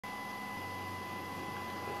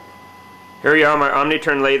Here we are on my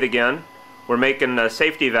Omniturn lathe again. We're making a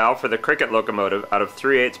safety valve for the Cricket Locomotive out of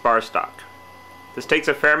 3/8 bar stock. This takes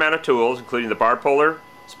a fair amount of tools, including the bar puller,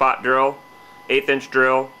 spot drill, 1/8"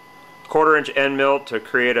 drill, 1/4" end mill to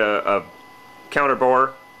create a counter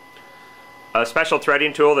bore, a special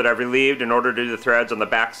threading tool that I've relieved in order to do the threads on the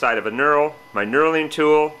back side of a knurl, my knurling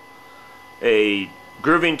tool, a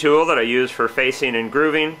grooving tool that I use for facing and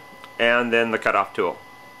grooving, and then the cutoff tool.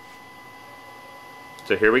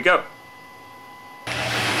 So here we go.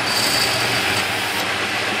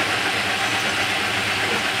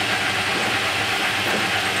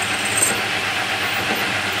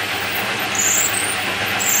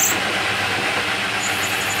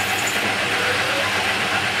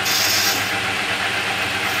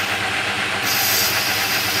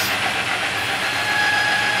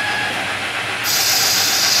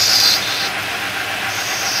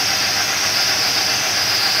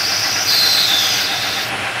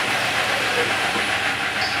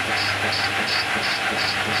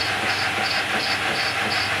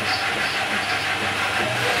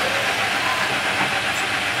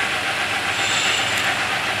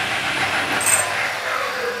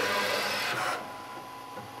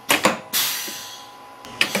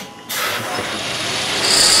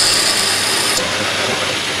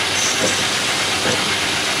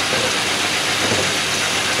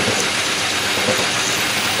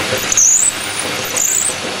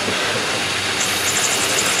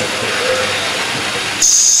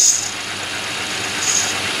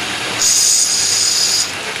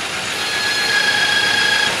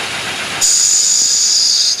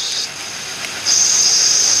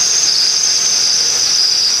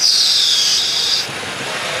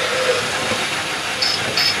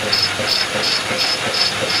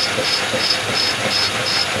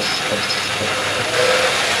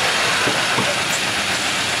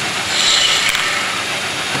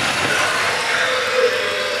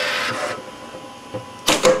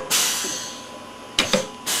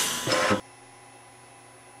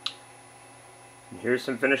 Here's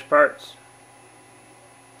some finished parts.